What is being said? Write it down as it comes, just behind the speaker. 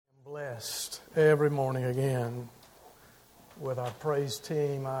blessed every morning again with our praise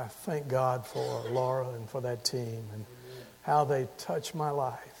team. I thank God for Laura and for that team and how they touch my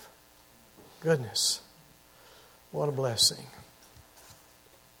life. Goodness, what a blessing.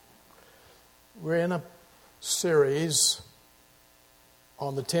 We're in a series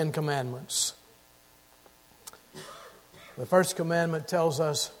on the Ten Commandments. The first commandment tells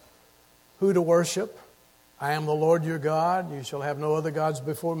us who to worship. I am the Lord your God. You shall have no other gods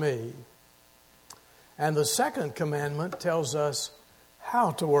before me. And the second commandment tells us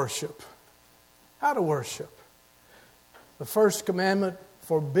how to worship. How to worship. The first commandment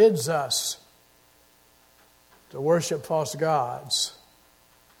forbids us to worship false gods.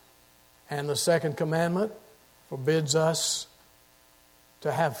 And the second commandment forbids us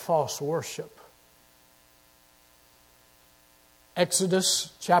to have false worship.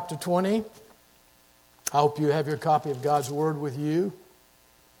 Exodus chapter 20. I hope you have your copy of God's Word with you.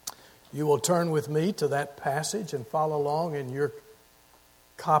 You will turn with me to that passage and follow along in your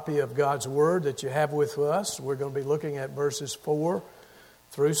copy of God's Word that you have with us. We're going to be looking at verses 4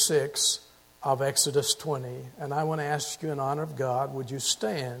 through 6 of Exodus 20. And I want to ask you in honor of God, would you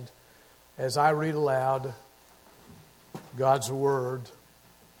stand as I read aloud God's Word.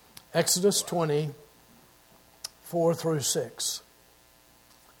 Exodus 20, 4 through 6.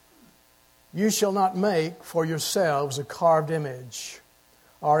 You shall not make for yourselves a carved image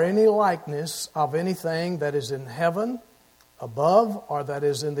or any likeness of anything that is in heaven above, or that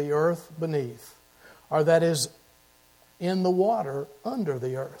is in the earth beneath, or that is in the water under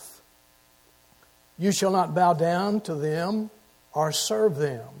the earth. You shall not bow down to them or serve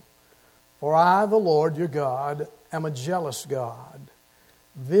them. For I, the Lord your God, am a jealous God,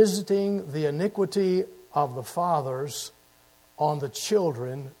 visiting the iniquity of the fathers on the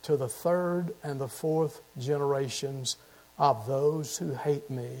children to the third and the fourth generations of those who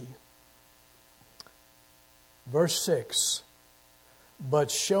hate me. Verse 6, but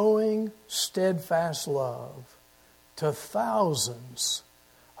showing steadfast love to thousands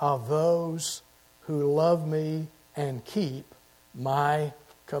of those who love me and keep my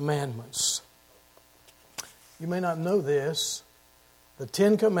commandments. You may not know this. The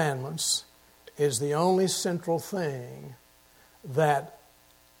Ten Commandments is the only central thing that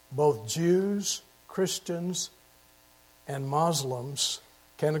both Jews, Christians, and Muslims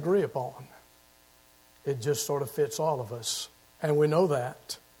can agree upon. It just sort of fits all of us. And we know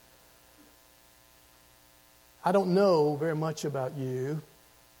that. I don't know very much about you.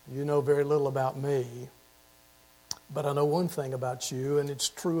 You know very little about me. But I know one thing about you, and it's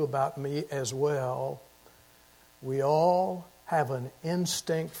true about me as well. We all have an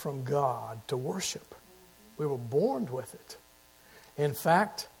instinct from God to worship. We were born with it. In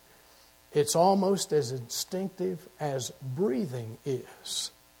fact, it's almost as instinctive as breathing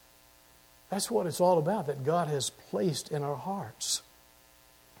is. That's what it's all about, that God has placed in our hearts.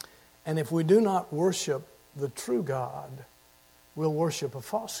 And if we do not worship the true God, we'll worship a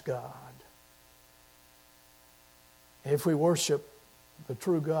false God. If we worship the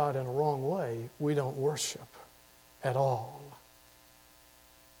true God in a wrong way, we don't worship at all.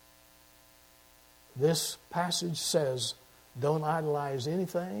 This passage says, don't idolize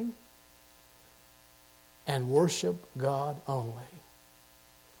anything and worship God only.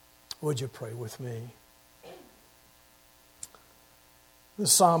 Would you pray with me? The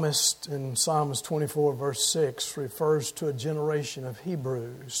psalmist in Psalms 24 verse 6 refers to a generation of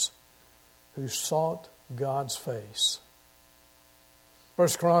Hebrews who sought God's face. 1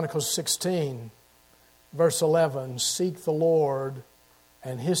 Chronicles 16 verse 11, seek the Lord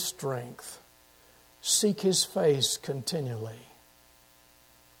and His strength. Seek His face continually.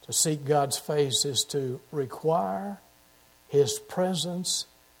 To seek God's face is to require His presence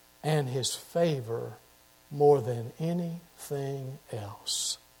and His favor more than anything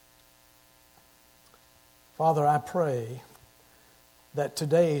else. Father, I pray that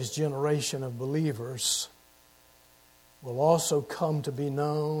today's generation of believers will also come to be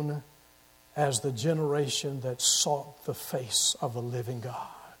known as the generation that sought the face of the living God.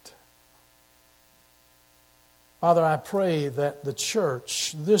 Father, I pray that the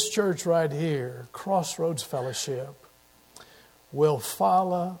church, this church right here, Crossroads Fellowship, will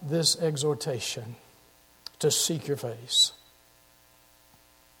follow this exhortation to seek your face.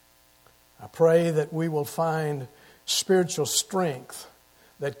 I pray that we will find spiritual strength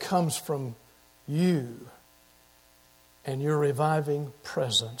that comes from you and your reviving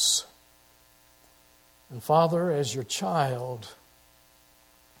presence. And Father, as your child,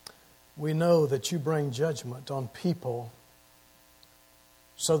 we know that you bring judgment on people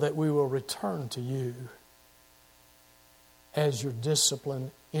so that we will return to you as your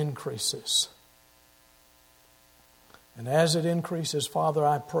discipline increases. And as it increases, Father,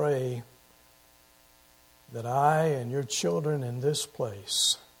 I pray that I and your children in this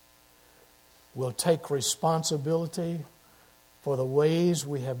place will take responsibility for the ways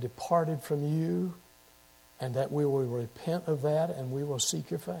we have departed from you, and that we will repent of that and we will seek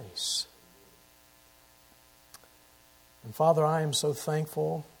your face. And Father, I am so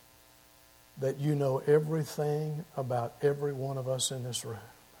thankful that you know everything about every one of us in this room.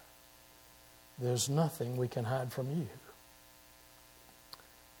 There's nothing we can hide from you.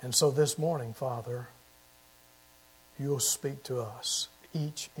 And so this morning, Father, you'll speak to us,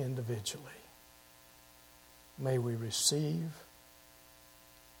 each individually. May we receive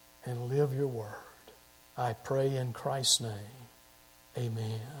and live your word. I pray in Christ's name.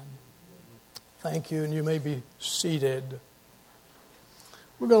 Amen. Thank you, and you may be seated.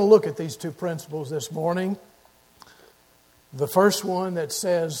 We're going to look at these two principles this morning. The first one that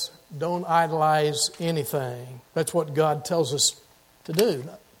says, don't idolize anything. That's what God tells us to do.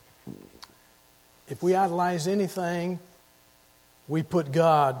 If we idolize anything, we put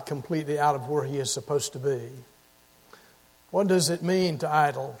God completely out of where He is supposed to be. What does it mean to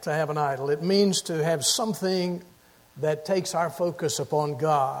idol, to have an idol? It means to have something that takes our focus upon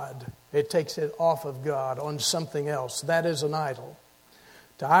God. It takes it off of God on something else. That is an idol.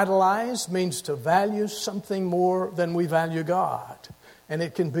 To idolize means to value something more than we value God. And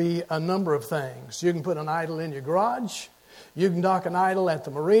it can be a number of things. You can put an idol in your garage. You can dock an idol at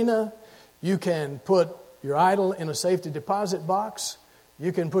the marina. You can put your idol in a safety deposit box.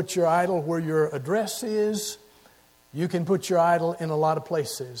 You can put your idol where your address is. You can put your idol in a lot of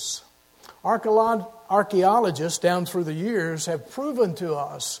places. Archaeologists down through the years have proven to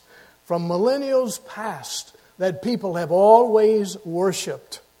us from millennials past that people have always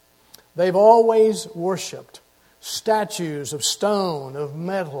worshipped. They've always worshipped statues of stone, of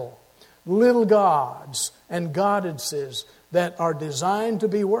metal, little gods and goddesses that are designed to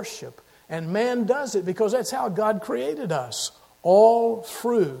be worshipped. And man does it because that's how God created us. All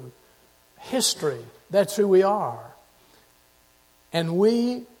through history, that's who we are. And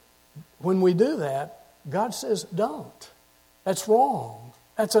when we do that, God says, don't. That's wrong.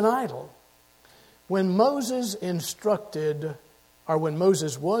 That's an idol. When Moses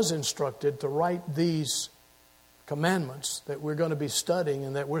was instructed to write these commandments that we're going to be studying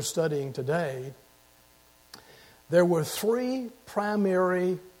and that we're studying today, there were 3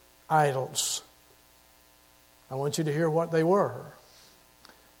 primary idols. I want you to hear what they were.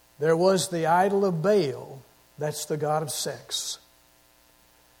 There was the idol of Baal, that's the god of sex.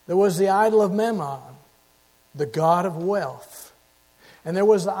 There was the idol of Mammon, the god of wealth. And there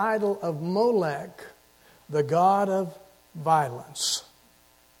was the idol of Molech, the god of violence.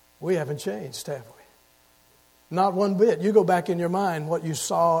 We haven't changed, have we? Not one bit. You go back in your mind what you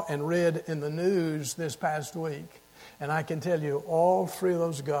saw and read in the news this past week, and I can tell you all 3 of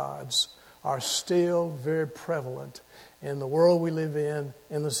those gods are still very prevalent in the world we live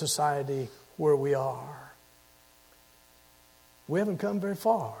in the society where we are. We haven't come very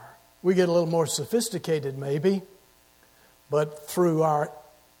far. We get a little more sophisticated maybe, but through our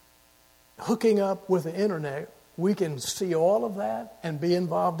hooking up with the internet, we can see all of that and be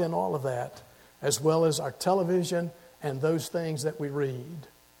involved in all of that, as well as our television and those things that we read.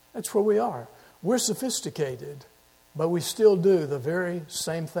 That's where we are. We're sophisticated, but we still do the very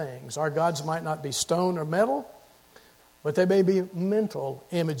same things. Our gods might not be stone or metal, but they may be mental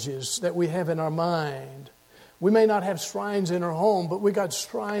images that we have in our mind. We may not have shrines in our home, but we got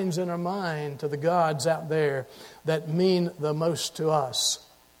shrines in our mind to the gods out there that mean the most to us.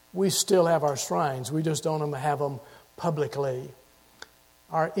 We still have our shrines. We just don't have them publicly.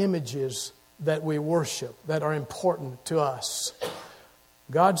 Our images that we worship, that are important to us.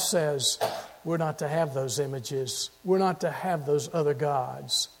 God says we're not to have those images. We're not to have those other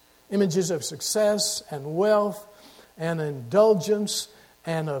gods. Images of success and wealth and indulgence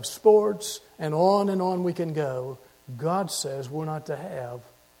and of sports and on we can go. God says we're not to have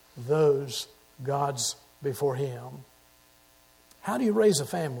those gods before Him. How do you raise a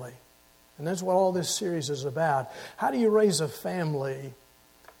family? And that's what all this series is about. How do you raise a family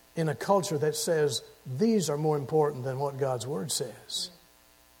in a culture that says these are more important than what God's Word says?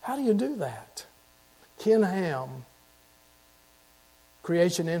 How do you do that? Ken Ham,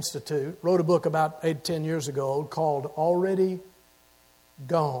 Creation Institute, wrote a book about 8-10 years ago called Already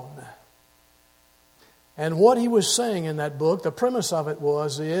Gone. And what he was saying in that book, the premise of it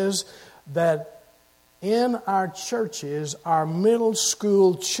is that in our churches, our middle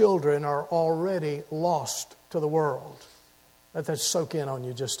school children are already lost to the world. Let that soak in on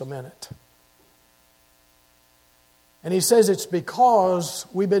you just a minute. And he says it's because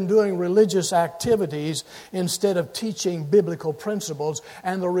we've been doing religious activities instead of teaching biblical principles,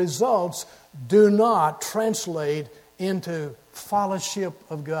 and the results do not translate into fellowship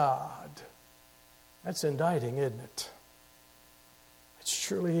of God. That's indicting, isn't it? It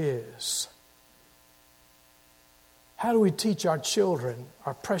surely is. How do we teach our children,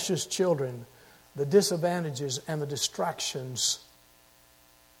 our precious children, the disadvantages and the distractions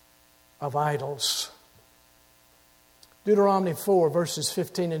of idols? Deuteronomy 4, verses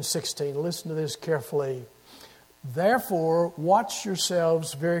 15 and 16. Listen to this carefully. Therefore, watch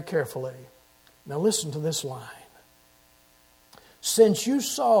yourselves very carefully. Now listen to this line. Since you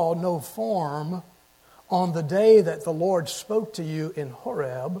saw no form on the day that the Lord spoke to you in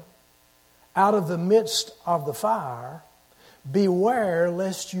Horeb, out of the midst of the fire, beware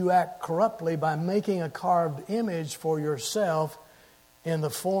lest you act corruptly by making a carved image for yourself in the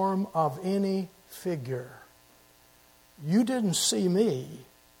form of any figure. You didn't see me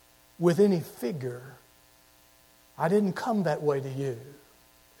with any figure. I didn't come that way to you.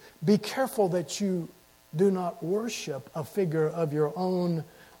 Be careful that you do not worship a figure of your own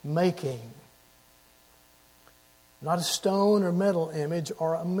making. Not a stone or metal image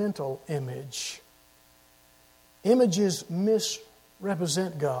or a mental image. Images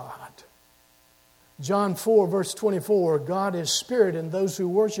misrepresent God. John 4, verse 24, God is spirit, and those who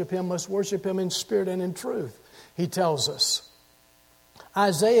worship Him must worship Him in spirit and in truth, He tells us.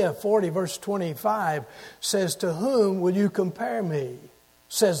 Isaiah 40, verse 25 says, to whom will you compare me,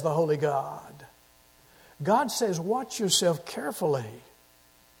 says the Holy God. God says, watch yourself carefully.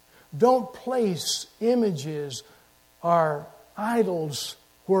 Don't place images or idols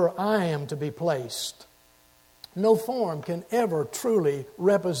where I am to be placed. No form can ever truly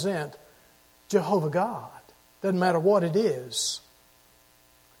represent Jehovah God. Doesn't matter what it is.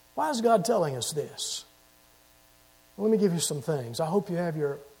 Why is God telling us this? Well, let me give you some things. I hope you have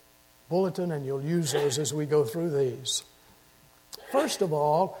your bulletin and you'll use those as we go through these. First of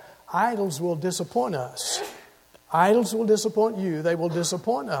all, idols will disappoint us. Idols will disappoint you. They will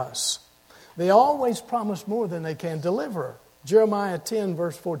disappoint us. They always promise more than they can deliver. Jeremiah 10,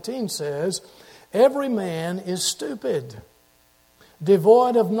 verse 14 says, every man is stupid,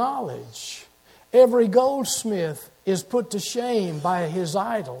 devoid of knowledge. Every goldsmith is put to shame by his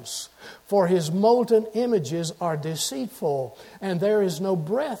idols, for his molten images are deceitful, and there is no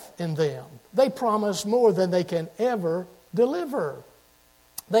breath in them. They promise more than they can ever deliver.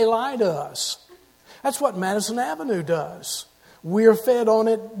 They lie to us. That's what Madison Avenue does. We're fed on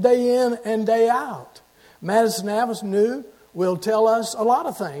it day in and day out. Madison Avenue will tell us a lot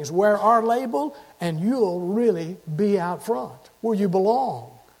of things. Wear our label and you'll really be out front where you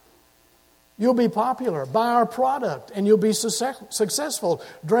belong. You'll be popular. Buy our product and you'll be successful.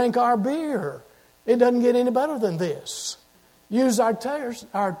 Drink our beer. It doesn't get any better than this. Use our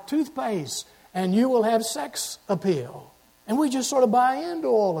toothpaste and you will have sex appeal. And we just sort of buy into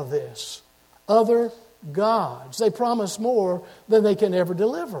all of this. Other gods. They promise more than they can ever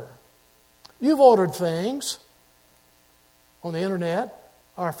deliver. You've ordered things on the internet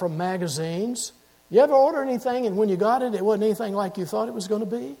or from magazines. You ever order anything and when you got it, it wasn't anything like you thought it was going to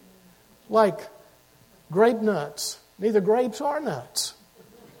be? Like grape nuts. Neither grapes or nuts.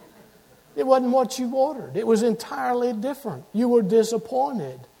 It wasn't what you ordered. It was entirely different. You were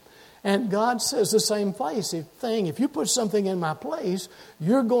disappointed. And God says the same thing. If you put something in my place,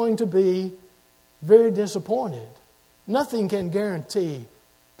 you're going to be very disappointed. Nothing can guarantee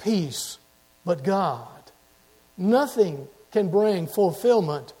peace but God. Nothing can bring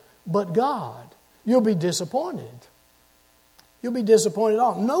fulfillment but God. You'll be disappointed. You'll be disappointed at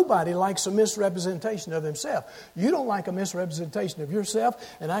all. Nobody likes a misrepresentation of himself. You don't like a misrepresentation of yourself,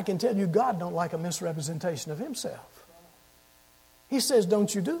 and I can tell you God don't like a misrepresentation of Himself. He says,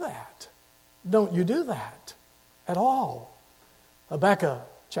 don't you do that. Don't you do that at all. Habakkuk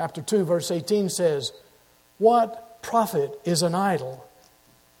chapter 2, verse 18 says, what profit is an idol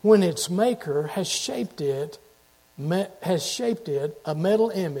when its maker has shaped it, a metal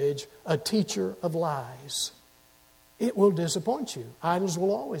image, a teacher of lies? It will disappoint you. Idols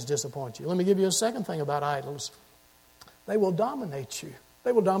will always disappoint you. Let me give you a second thing about idols. They will dominate you.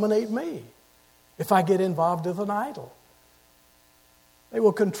 They will dominate me if I get involved with an idol. They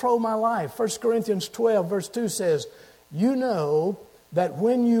will control my life. 1 Corinthians 12, verse 2 says, you know that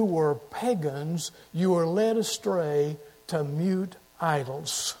when you were pagans, you were led astray to mute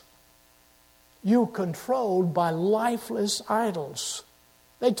idols. You were controlled by lifeless idols.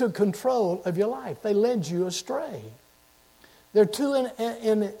 They took control of your life. They led you astray. There are two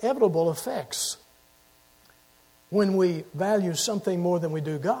inevitable effects when we value something more than we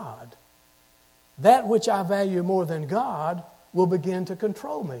do God. that which I value more than God will begin to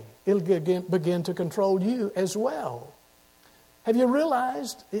control me. It'll begin to control you as well. Have you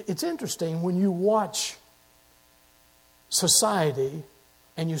realized, it's interesting when you watch society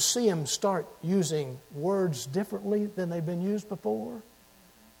and you see them start using words differently than they've been used before?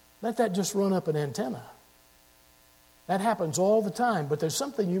 Let that just run up an antenna. That happens all the time, but there's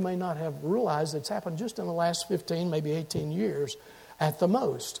something you may not have realized that's happened just in the last 15, maybe 18 years at the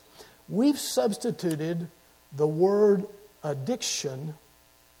most. We've substituted the word addiction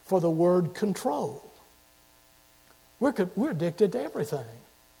for the word control. We're addicted to everything.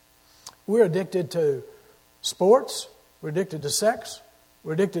 We're addicted to sports. We're addicted to sex.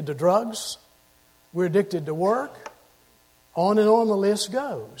 We're addicted to drugs. We're addicted to work. On and on the list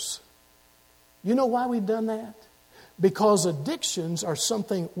goes. You know why we've done that? Because addictions are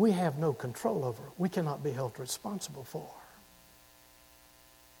something we have no control over. We cannot be held responsible for.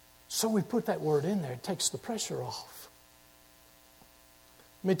 So we put that word in there. It takes the pressure off.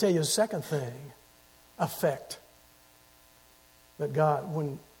 Let me tell you a second thing. Affect. That God,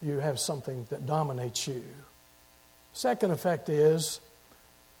 when you have something that dominates you. Second effect is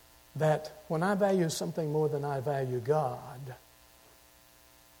that when I value something more than I value God,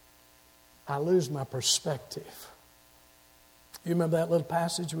 I lose my perspective. You remember that little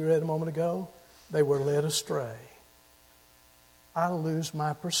passage we read a moment ago? They were led astray. I lose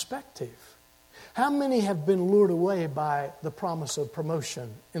my perspective. How many have been lured away by the promise of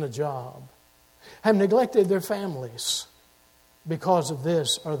promotion in a job? Have neglected their families because of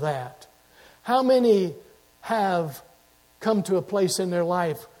this or that? How many have come to a place in their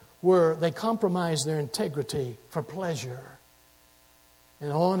life where they compromise their integrity for pleasure?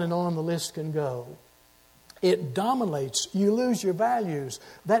 And on the list can go. It dominates. You lose your values.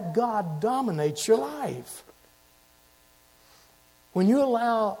 That God dominates your life. When you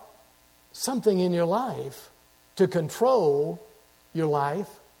allow something in your life to control your life,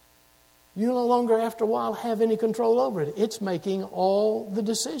 you no longer, after a while, have any control over it. It's making all the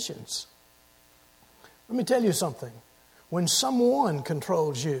decisions. Let me tell you something. When someone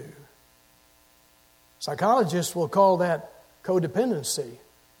controls you, psychologists will call that codependency.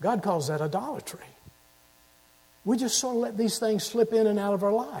 God calls that idolatry. We just sort of let these things slip in and out of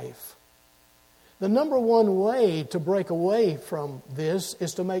our life. The number one way to break away from this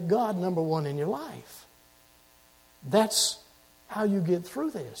is to make God number one in your life. That's how you get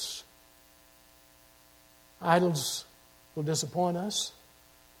through this. Idols will disappoint us.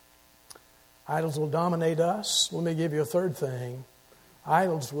 Idols will dominate us. Let me give you a third thing.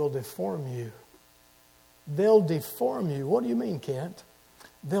 Idols will deform you. They'll deform you. What do you mean, Kent?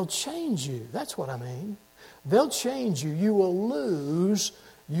 They'll change you. That's what I mean. They'll change you. You will lose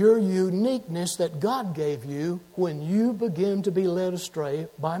your uniqueness that God gave you when you begin to be led astray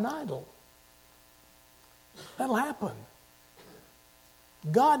by an idol. That'll happen.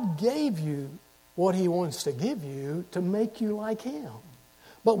 God gave you what He wants to give you to make you like Him.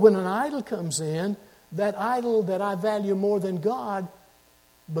 But when an idol comes in, that idol that I value more than God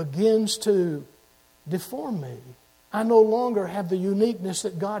begins to deform me. I no longer have the uniqueness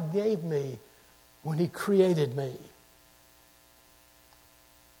that God gave me when He created me.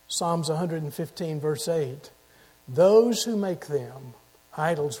 Psalms 115 verse 8. Those who make them,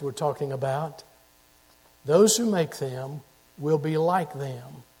 idols we're talking about, those who make them will be like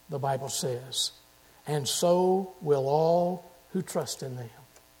them, the Bible says. And so will all who trust in them.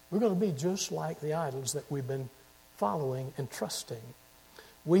 We're going to be just like the idols that we've been following and trusting.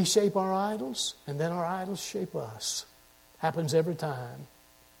 We shape our idols, and then our idols shape us. Happens every time.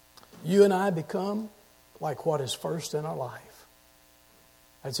 You and I become like what is first in our life.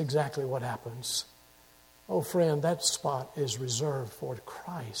 That's exactly what happens. Oh, friend, that spot is reserved for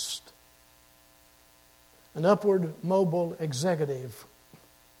Christ. An upward mobile executive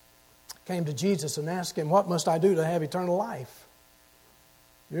came to Jesus and asked Him, "What must I do to have eternal life?"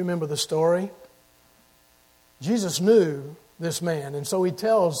 You remember the story? Jesus knew this man, and so He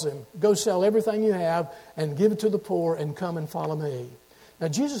tells him, "Go sell everything you have and give it to the poor and come and follow me." Now,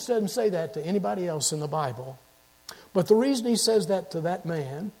 Jesus doesn't say that to anybody else in the Bible. But the reason He says that to that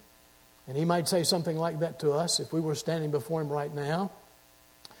man, and He might say something like that to us if we were standing before Him right now,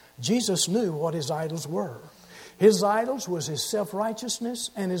 Jesus knew what his idols were. His idols was his self-righteousness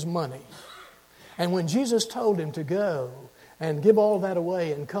and his money. And when Jesus told him to go and give all that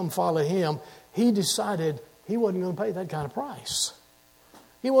away and come follow Him, he decided he wasn't going to pay that kind of price.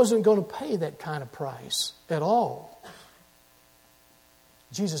 He wasn't going to pay that kind of price at all.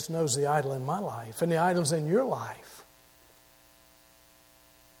 Jesus knows the idol in my life and the idols in your life.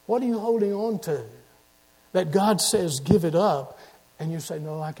 What are you holding on to that God says give it up, and you say,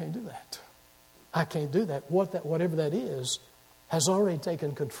 "No, I can't do that"? I can't do that. Whatever that is has already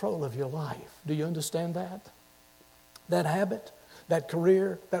taken control of your life. Do you understand that? That habit, that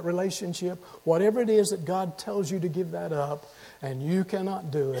career, that relationship, whatever it is that God tells you to give that up and you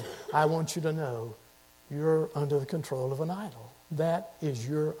cannot do it, I want you to know you're under the control of an idol. That is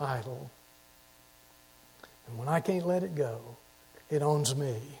your idol. And when I can't let it go, it owns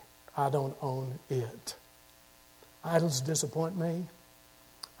me. I don't own it. Idols disappoint me.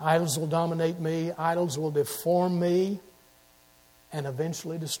 Idols will dominate me. Idols will deform me and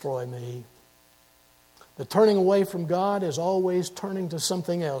eventually destroy me. The turning away from God is always turning to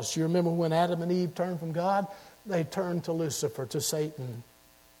something else. You remember when Adam and Eve turned from God? They turned to Lucifer, to Satan.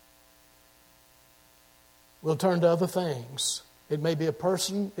 We'll turn to other things. It may be a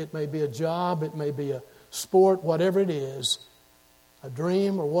person, it may be a job, it may be a sport, whatever it is, a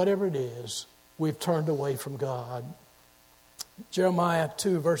dream or whatever it is, we've turned away from God. Jeremiah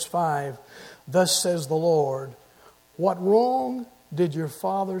 2 verse 5, thus says the Lord, what wrong did your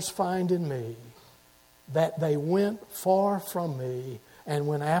fathers find in me, that they went far from me and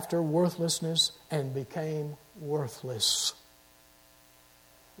went after worthlessness and became worthless?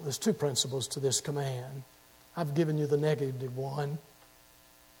 Well, there's two principles to this command. I've given you the negative one.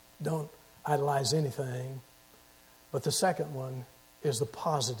 Don't idolize anything. But the second one is the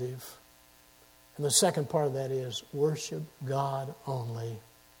positive. And the second part of that is worship God only.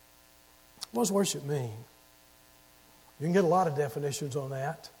 What does worship mean? You can get a lot of definitions on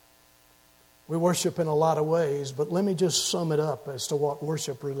that. We worship in a lot of ways, but let me just sum it up as to what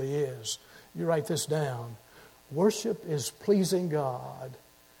worship really is. You write this down. Worship is pleasing God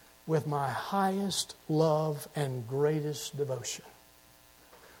with my highest love and greatest devotion.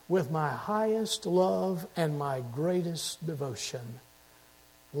 With my highest love and my greatest devotion.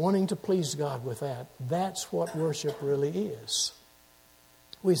 Wanting to please God with that. That's what worship really is.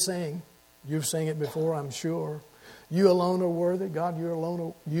 We sing. You've sang it before, I'm sure. You alone are worthy. God, you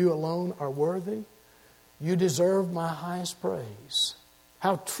alone are worthy. You deserve my highest praise.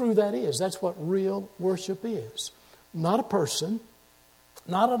 How true that is. That's what real worship is. Not a person,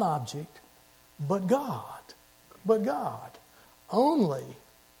 not an object, but God. But God. Only,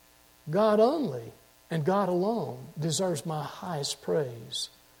 God only, and God alone deserves my highest praise.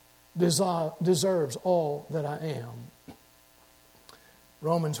 Deserves all that I am.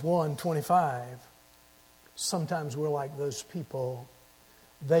 Romans 1:25. Sometimes we're like those people.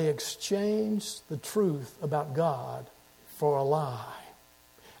 They exchange the truth about God for a lie.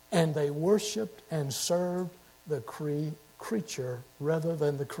 And they worshiped and served the creature rather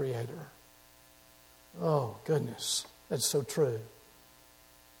than the Creator. Oh, goodness. That's so true.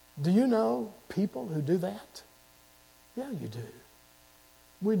 Do you know people who do that? Yeah, you do.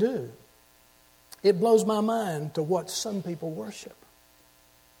 We do. It blows my mind to what some people worship.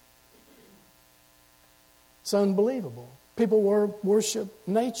 It's unbelievable. People worship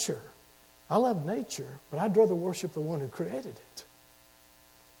nature. I love nature, but I'd rather worship the one who created it.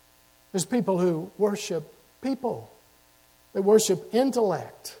 There's people who worship people. They worship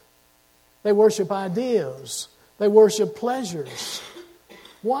intellect. They worship ideas. They worship pleasures.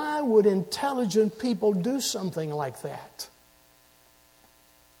 Why would intelligent people do something like that?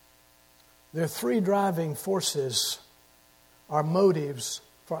 There are three driving forces, or motives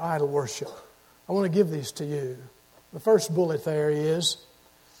for idol worship. I want to give these to you. The first bullet there is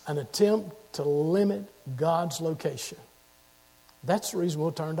an attempt to limit God's location. That's the reason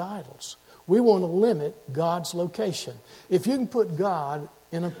we'll turn to idols. We want to limit God's location. If you can put God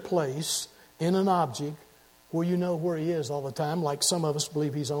in a place, in an object, where you know where He is all the time, like some of us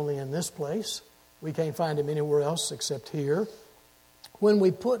believe He's only in this place. We can't find Him anywhere else except here. When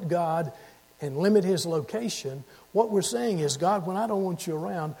we put God and limit His location, what we're saying is, God, when I don't want you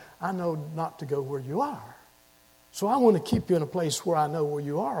around, I know not to go where you are. So I want to keep you in a place where I know where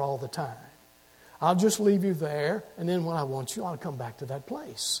you are all the time. I'll just leave you there, and then when I want you, I'll come back to that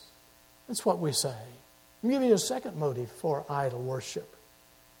place. That's what we say. Let me give you a second motive for idol worship.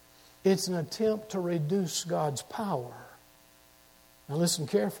 It's an attempt to reduce God's power. Now listen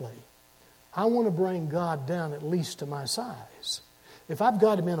carefully. I want to bring God down at least to my size. If I've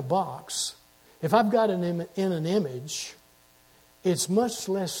got Him in a box, if I've got Him in an image, it's much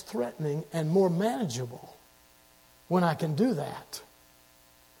less threatening and more manageable when I can do that.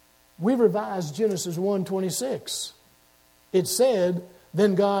 We revised Genesis 1:26. It said,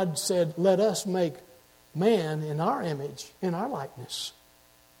 then God said, let us make man in our image, in our likeness.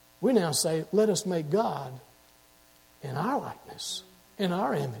 We now say, let us make God in our likeness, in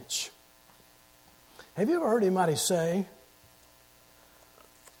our image. Have you ever heard anybody say,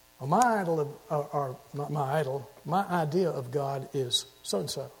 well, my idea of God is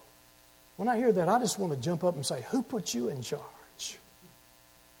so-and-so. When I hear that, I just want to jump up and say, who put you in charge?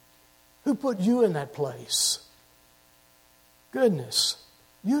 Who put you in that place? Goodness,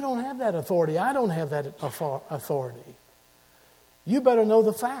 you don't have that authority. I don't have that authority. You better know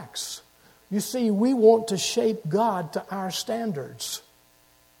the facts. You see, we want to shape God to our standards.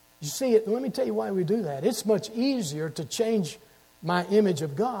 You see, let me tell you why we do that. It's much easier to change my image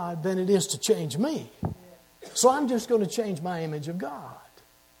of God than it is to change me. So I'm just going to change my image of God.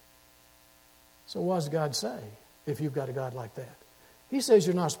 So what does God say if you've got a God like that? He says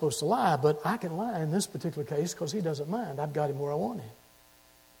you're not supposed to lie, but I can lie in this particular case because He doesn't mind. I've got Him where I want Him.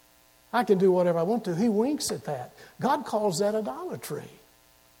 I can do whatever I want to. He winks at that. God calls that idolatry.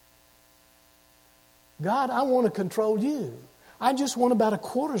 God, I want to control you. I just want about a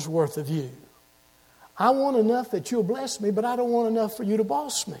quarter's worth of you. I want enough that you'll bless me, but I don't want enough for you to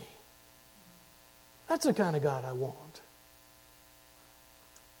boss me. That's the kind of God I want.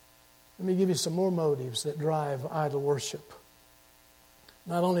 Let me give you some more motives that drive idol worship.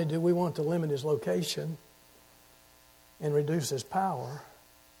 Not only do we want to limit His location and reduce His power,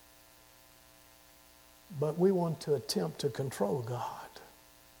 but we want to attempt to control God.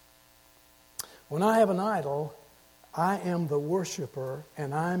 When I have an idol, I am the worshiper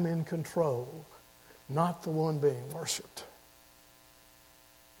and I'm in control, not the one being worshipped.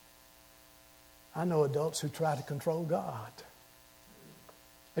 I know adults who try to control God.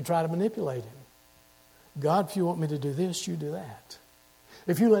 They try to manipulate Him. God, if you want me to do this, you do that.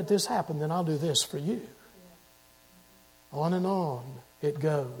 If you let this happen, then I'll do this for you. On and on it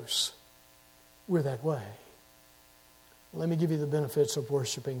goes. We're that way. Let me give you the benefits of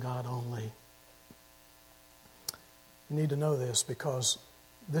worshiping God only. You need to know this because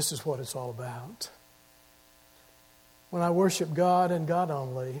this is what it's all about. When I worship God and God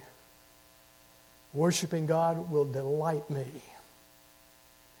only, worshiping God will delight me.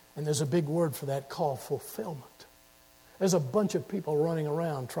 And there's a big word for that called fulfillment. There's a bunch of people running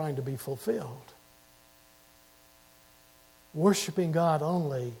around trying to be fulfilled. Worshiping God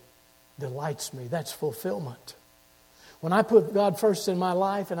only delights me. That's fulfillment. When I put God first in my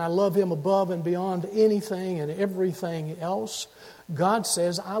life and I love Him above and beyond anything and everything else, God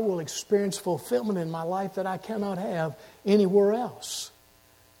says I will experience fulfillment in my life that I cannot have anywhere else.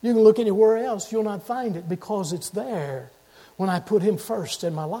 You can look anywhere else, you'll not find it because it's there when I put Him first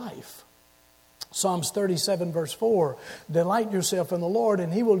in my life. Psalms 37 verse 4, delight yourself in the Lord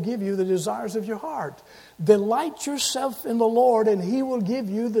and He will give you the desires of your heart. Delight yourself in the Lord and He will give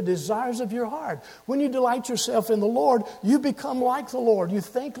you the desires of your heart. When you delight yourself in the Lord, you become like the Lord. You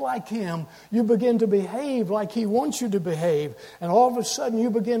think like Him. You begin to behave like He wants you to behave. And all of a sudden you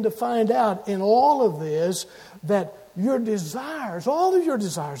begin to find out in all of this that your desires, all of your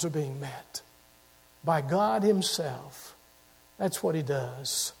desires are being met by God Himself. That's what He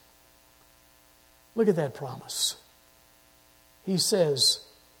does. Look at that promise. He says,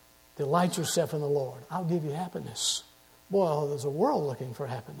 delight yourself in the Lord. I'll give you happiness. Boy, there's a world looking for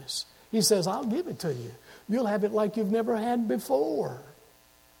happiness. He says, I'll give it to you. You'll have it like you've never had before.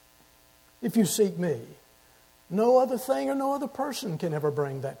 If you seek me, no other thing or no other person can ever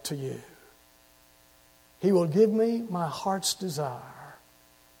bring that to you. He will give me my heart's desire,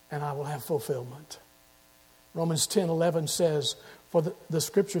 and I will have fulfillment. Romans 10:11 says, for the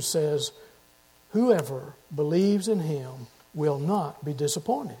Scripture says, whoever believes in Him will not be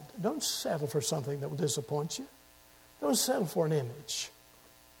disappointed. Don't settle for something that will disappoint you. Don't settle for an image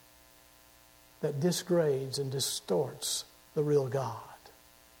that disgrades and distorts the real God.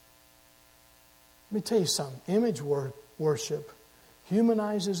 Let me tell you something. Image worship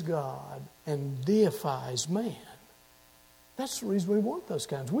humanizes God and deifies man. That's the reason we want those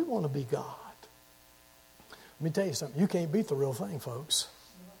kinds. We want to be God. Let me tell you something. You can't beat the real thing, folks.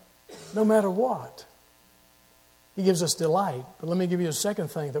 No matter what. He gives us delight. But let me give you a second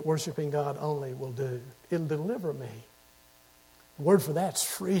thing that worshiping God only will do. It'll deliver me. The word for that's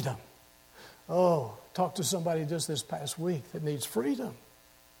freedom. Oh, talked to somebody just this past week that needs freedom.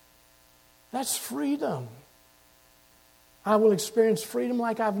 That's freedom. I will experience freedom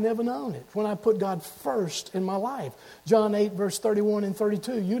like I've never known it when I put God first in my life. John 8, verse 31 and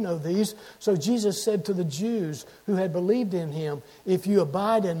 32, you know these. So Jesus said to the Jews who had believed in Him, if you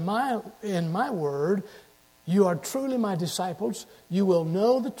abide in my word, you are truly my disciples. You will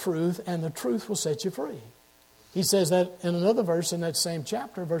know the truth, and the truth will set you free. He says that in another verse in that same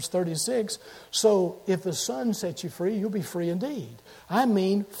chapter, verse 36. So if the Son sets you free, you'll be free indeed. I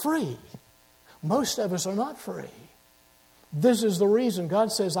mean free. Most of us are not free. This is the reason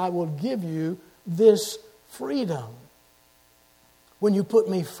God says, I will give you this freedom when you put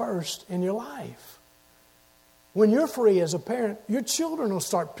me first in your life. When you're free as a parent, your children will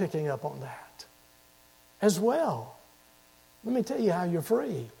start picking up on that as well. Let me tell you how you're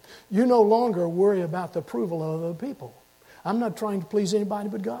free. You no longer worry about the approval of other people. I'm not trying to please anybody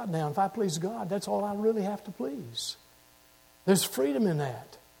but God now. If I please God, that's all I really have to please. There's freedom in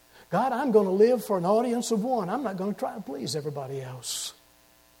that. God, I'm going to live for an audience of one. I'm not going to try to please everybody else.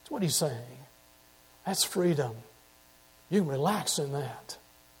 That's what he's saying. That's freedom. You can relax in that.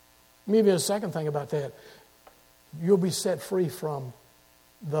 Let me give you a second thing about that. You'll be set free from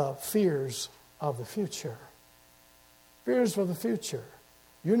the fears of the future. Fears for the future.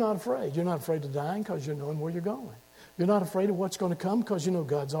 You're not afraid. You're not afraid of dying because you're knowing where you're going. You're not afraid of what's going to come because you know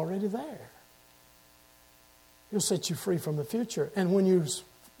God's already there. He'll set you free from the future. And when you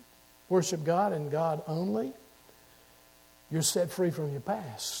worship God and God only, you're set free from your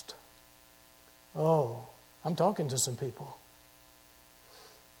past. Oh, I'm talking to some people.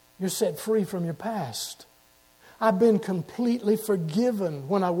 You're set free from your past. I've been completely forgiven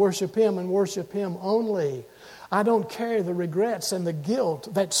when I worship Him and worship Him only. I don't carry the regrets and the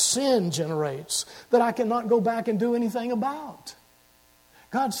guilt that sin generates that I cannot go back and do anything about.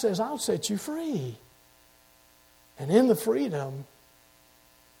 God says, I'll set you free. And in the freedom,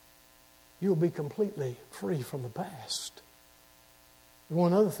 you'll be completely free from the past.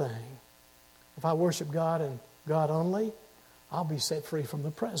 One other thing, if I worship God and God only, I'll be set free from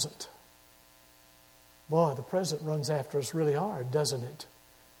the present. Boy, the present runs after us really hard, doesn't it?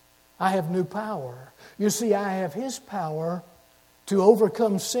 I have new power. You see, I have His power to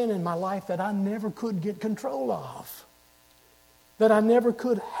overcome sin in my life that I never could get control of, that I never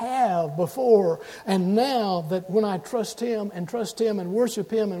could have before. And now that when I trust Him and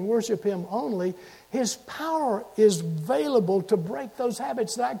worship Him only, His power is available to break those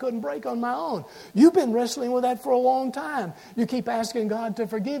habits that I couldn't break on my own. You've been wrestling with that for a long time. You keep asking God to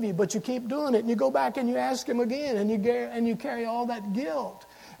forgive you, but you keep doing it, and you go back and you ask Him again, and you carry all that guilt.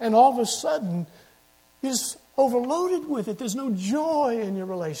 And all of a sudden, you're just overloaded with it. There's no joy in your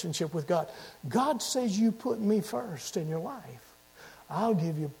relationship with God. God says, you put me first in your life. I'll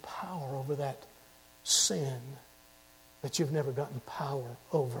give you power over that sin that you've never gotten power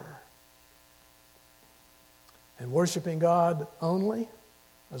over. And worshiping God only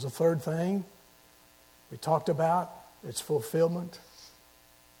as a third thing we talked about, its fulfillment.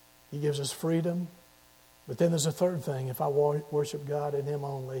 He gives us freedom. But then there's a third thing. If I worship God and Him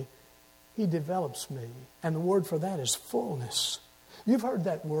only, He develops me. And the word for that is fullness. You've heard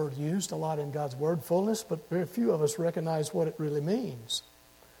that word used a lot in God's Word, fullness, but very few of us recognize what it really means.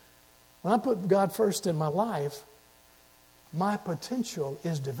 When I put God first in my life, my potential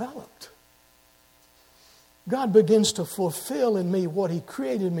is developed. God begins to fulfill in me what He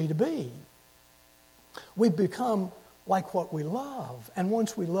created me to be. We become like what we love. And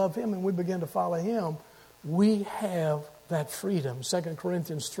once we love Him and we begin to follow Him, we have that freedom. 2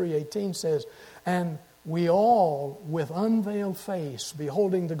 Corinthians 3:18 says, and we all, with unveiled face,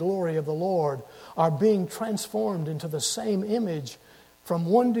 beholding the glory of the Lord, are being transformed into the same image from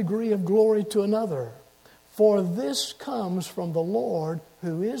one degree of glory to another. For this comes from the Lord,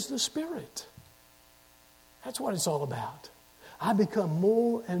 who is the Spirit. That's what it's all about. I become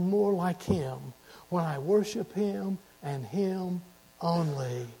more and more like Him when I worship Him and Him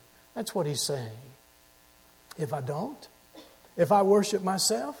only. That's what He's saying. If I don't, if I worship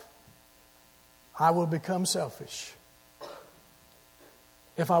myself, I will become selfish.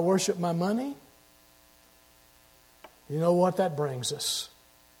 If I worship my money, you know what that brings us?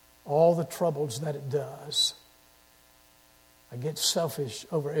 All the troubles that it does. I get selfish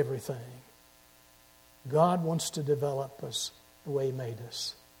over everything. God wants to develop us the way He made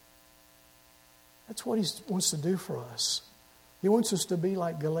us. That's what He wants to do for us. He wants us to be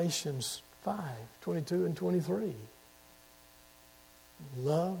like Galatians 5:22 and 23.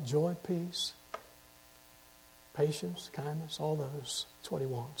 Love, joy, peace, patience, kindness, all those. That's what He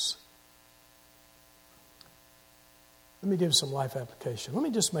wants. Let me give some life application. Let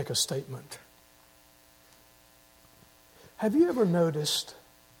me just make a statement. Have you ever noticed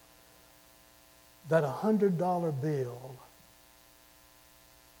that $100 bill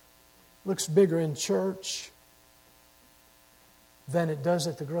looks bigger in church than it does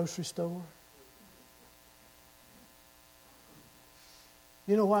at the grocery store?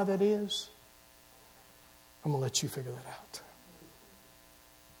 You know why that is? I'm going to let you figure that out.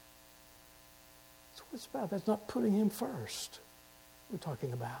 That's what it's about. That's not putting Him first. We're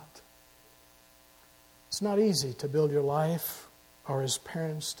talking about. It's not easy to build your life or as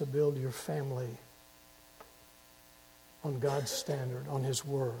parents to build your family on God's standard, on His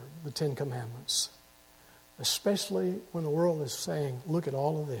Word, the Ten Commandments. Especially when the world is saying, look at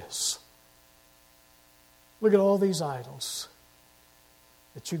all of this. Look at all these idols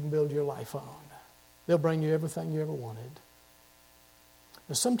that you can build your life on. They'll bring you everything you ever wanted.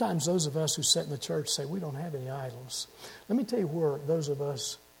 Now, sometimes those of us who sit in the church say, we don't have any idols. Let me tell you where those of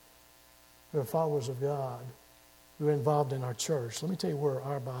us who are followers of God, who are involved in our church, let me tell you where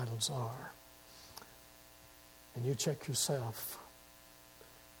our idols are. And you check yourself.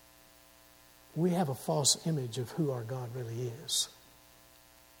 We have a false image of who our God really is.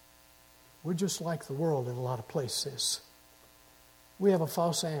 We're just like the world in a lot of places. We have a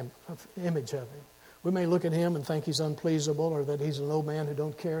false image of Him. We may look at Him and think He's unpleasable, or that He's an old man who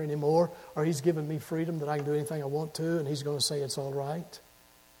don't care anymore, or He's given me freedom that I can do anything I want to, and He's going to say it's all right.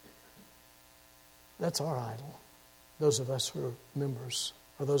 That's our idol. Those of us who are members,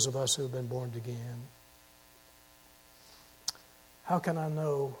 or those of us who have been born again. How can I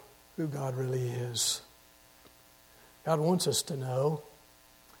know who God really is? God wants us to know.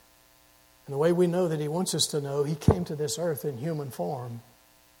 And the way we know that He wants us to know, He came to this earth in human form.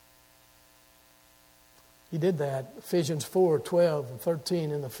 He did that. Ephesians 4:12 and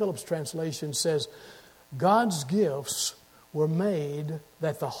 13 in the Phillips translation says, God's gifts were made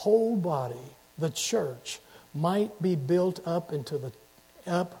that the whole body, the church, might be built up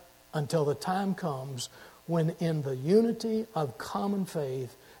until the time comes when in the unity of common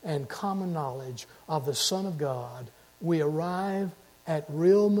faith and common knowledge of the Son of God, we arrive at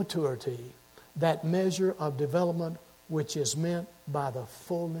real maturity, that measure of development which is meant by the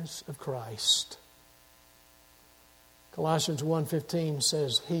fullness of Christ. Colossians 1:15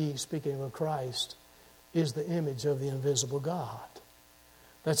 says, He, speaking of Christ, is the image of the invisible God.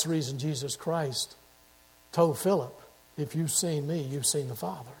 That's the reason Jesus Christ told Philip, if you've seen me, you've seen the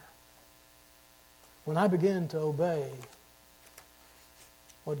Father. When I begin to obey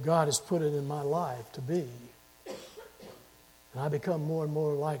what God has put it in my life to be, and I become more and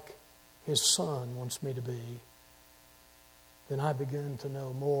more like His Son wants me to be, then I begin to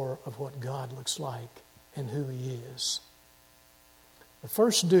know more of what God looks like and who He is. The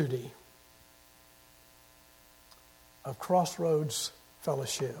first duty of Crossroads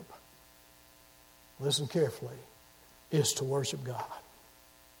Fellowship, listen carefully, is to worship God.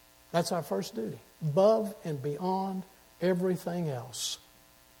 That's our first duty, above and beyond everything else.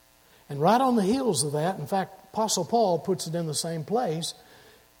 And right on the heels of that, in fact, Apostle Paul puts it in the same place.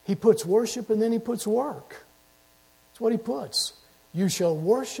 He puts worship and then he puts work. That's what he puts. You shall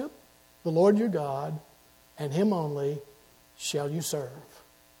worship the Lord your God, and Him only shall you serve.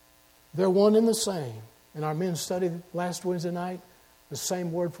 They're one and the same. In our men's study last Wednesday night, the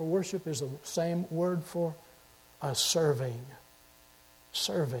same word for worship is the same word for serving.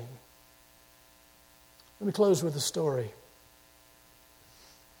 Serving. Let me close with a story.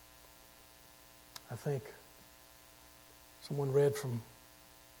 I think someone read from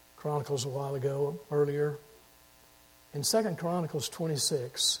Chronicles a while ago, earlier. In 2 Chronicles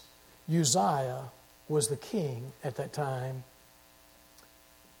 26, Uzziah was the king at that time,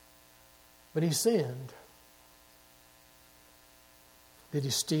 but he sinned. Did he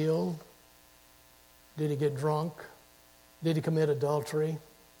steal? Did he get drunk? Did he commit adultery?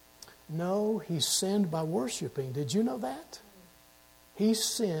 No, he sinned by worshiping. Did you know that? He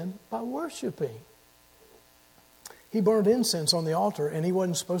sinned by worshiping. He burned incense on the altar, and he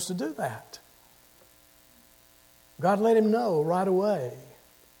wasn't supposed to do that. God let him know right away.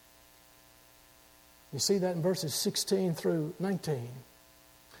 You see that in verses 16 through 19.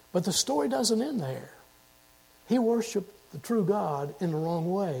 But the story doesn't end there. He worshiped the true God in the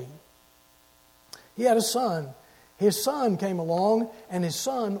wrong way. He had a son. His son came along, and his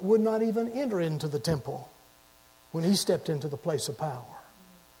son would not even enter into the temple when he stepped into the place of power.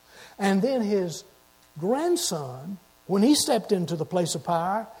 And then his grandson, when he stepped into the place of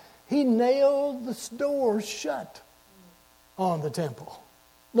power, he nailed the doors shut on the temple.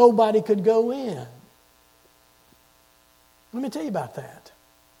 Nobody could go in. Let me tell you about that.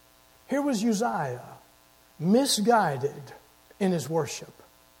 Here was Uzziah, misguided in his worship.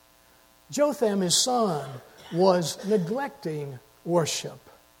 Jotham, his son, was neglecting worship.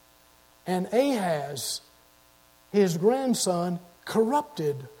 And Ahaz, his grandson,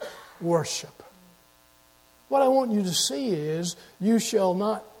 corrupted worship. What I want you to see is you shall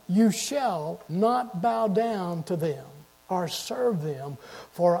not bow down to them or serve them,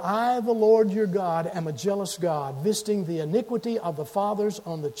 for I, the Lord your God, am a jealous God, visiting the iniquity of the fathers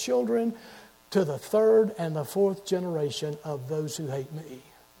on the children to the third and the fourth generation of those who hate me.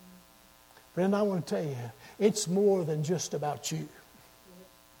 Friend, I want to tell you, it's more than just about you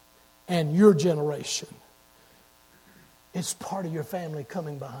and your generation. It's part of your family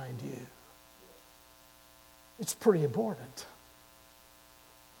coming behind you. It's pretty important.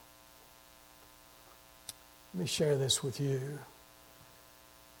 Let me share this with you.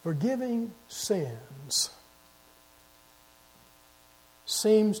 Forgiving sins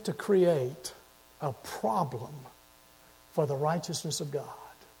seems to create a problem for the righteousness of God.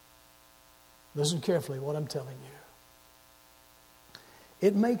 Listen carefully what I'm telling you.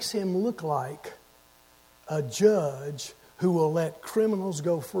 It makes him look like a judge who will let criminals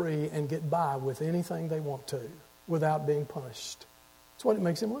go free and get by with anything they want to without being punished. That's what it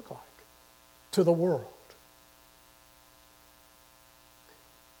makes him look like to the world.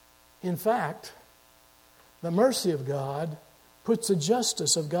 In fact, the mercy of God puts the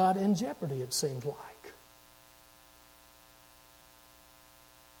justice of God in jeopardy, it seems like.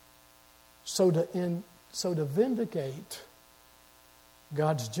 So to vindicate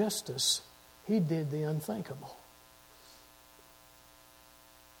God's justice, he did the unthinkable.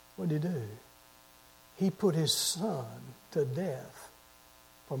 What did he do? He put his son to death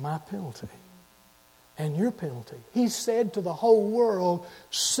for my penalty and your penalty. He said to the whole world,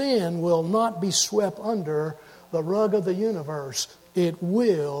 sin will not be swept under the rug of the universe. It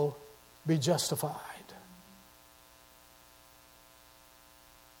will be justified.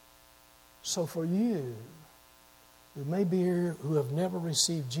 So for you, who may be here who have never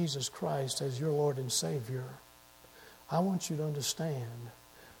received Jesus Christ as your Lord and Savior, I want you to understand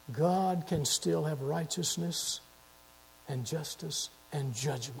God can still have righteousness and justice and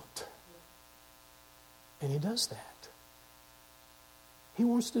judgment. And he does that. He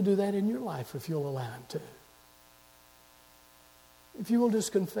wants to do that in your life if you'll allow him to. If you will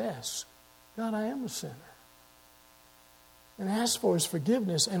just confess, God, I am a sinner, and ask for his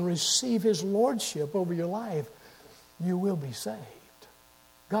forgiveness and receive his lordship over your life, you will be saved.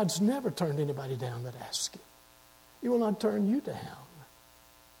 God's never turned anybody down that asks him. He will not turn you down.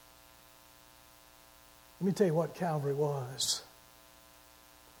 Let me tell you what Calvary was.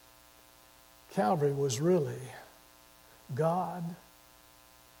 Calvary was really God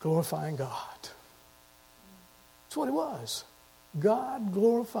glorifying God. That's what it was. God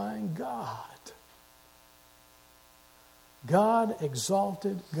glorifying God. God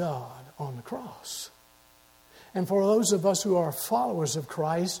exalted God on the cross. And for those of us who are followers of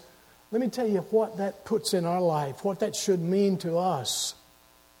Christ, let me tell you what that puts in our life, what that should mean to us.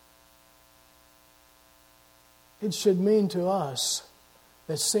 It should mean to us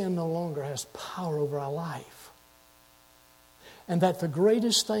that sin no longer has power over our life. And that the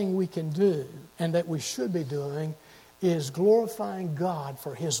greatest thing we can do, and that we should be doing, is glorifying God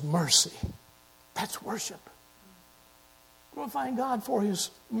for his mercy. That's worship. Glorifying God for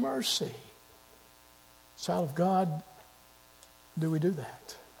his mercy. Child of God, do we do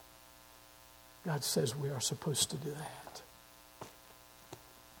that? God says we are supposed to do that.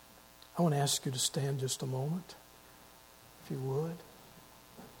 I want to ask you to stand just a moment, if you would.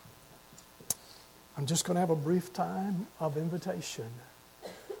 I'm just going to have a brief time of invitation.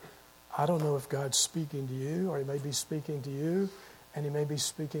 I don't know if God's speaking to you, or he may be speaking to you, and he may be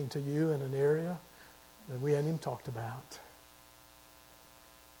speaking to you in an area that we hadn't even talked about.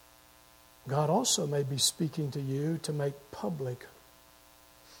 God also may be speaking to you to make public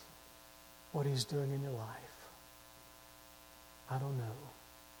what he's doing in your life. I don't know.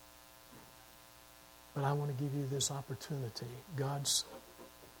 But I want to give you this opportunity. God's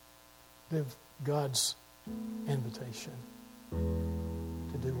invitation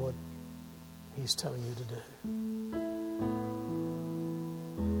to do what he's telling you to do.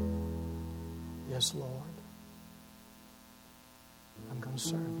 Yes, Lord. I'm going to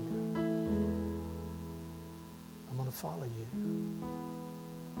serve you. I'm going to follow you.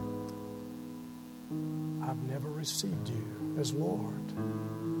 I've never received you as Lord.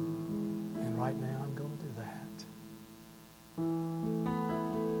 And right now I'm going to do that.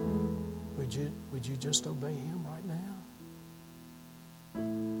 Would you just obey him right now?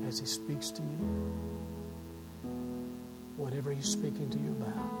 As he speaks to you? Whatever he's speaking to you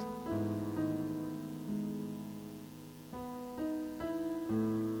about.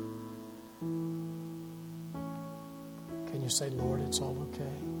 Can you say, Lord, it's all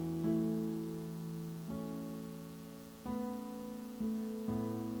okay?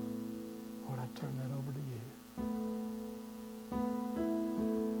 Lord, I turn that over to you.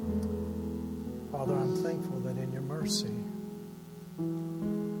 Father, I'm thankful that in your mercy,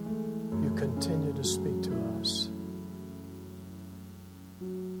 you continue to speak to us.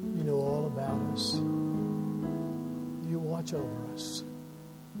 You know all about us. You watch over us.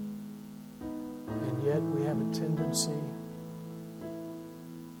 And yet we have a tendency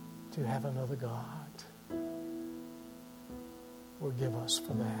to have another God. Forgive us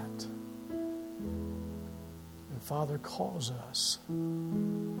for that. And Father, cause us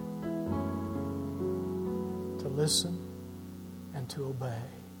listen and to obey.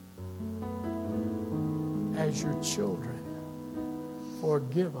 As your children,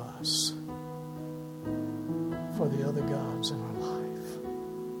 forgive us for the other gods in our life.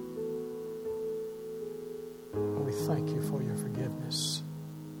 And we thank you for your forgiveness.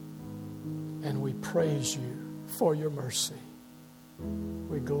 And we praise you for your mercy.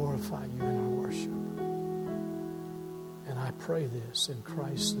 We glorify you in our worship. And I pray this in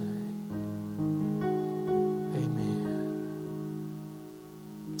Christ's name. Amen.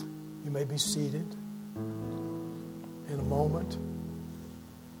 You may be seated. In a moment,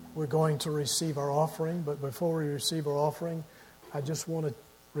 we're going to receive our offering. But before we receive our offering, I just want to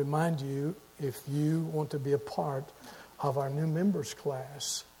remind you, if you want to be a part of our new members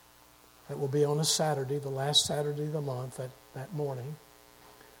class, that will be on a Saturday, the last Saturday of the month, that morning.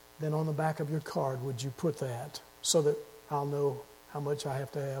 Then on the back of your card, would you put that so that I'll know how much I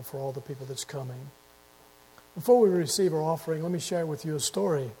have to have for all the people that's coming. Before we receive our offering, let me share with you a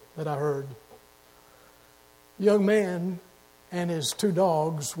story that I heard. A young man and his 2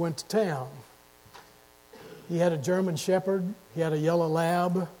 dogs went to town. He had a German Shepherd, he had a yellow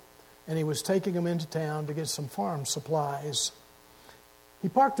lab, and he was taking them into town to get some farm supplies. He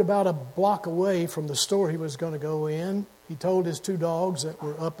parked about a block away from the store he was going to go in. He told his 2 dogs that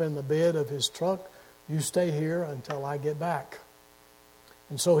were up in the bed of his truck, "You stay here until I get back."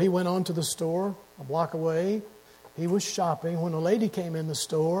 And so he went on to the store a block away. He was shopping when a lady came in the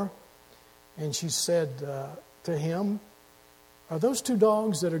store, and she said to him, "Are those 2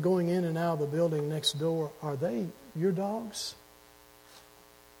 dogs that are going in and out of the building next door, are they your dogs?"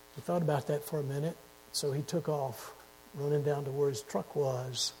 He thought about that for a minute, so he took off, running down to where his truck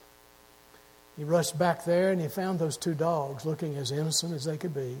was. He rushed back there and he found those 2 dogs looking as innocent as they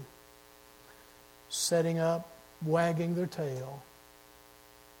could be, setting up, wagging their tail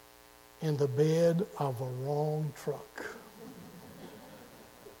in the bed of a wrong truck.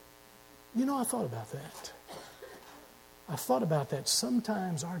 You know, I thought about that. I thought about that.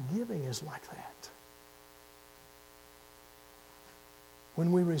 Sometimes our giving is like that.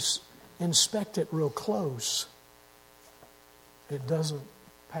 When we inspect it real close, it doesn't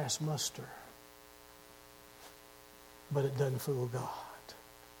pass muster. But it doesn't fool God.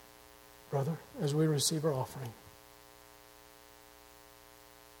 Brother, as we receive our offering.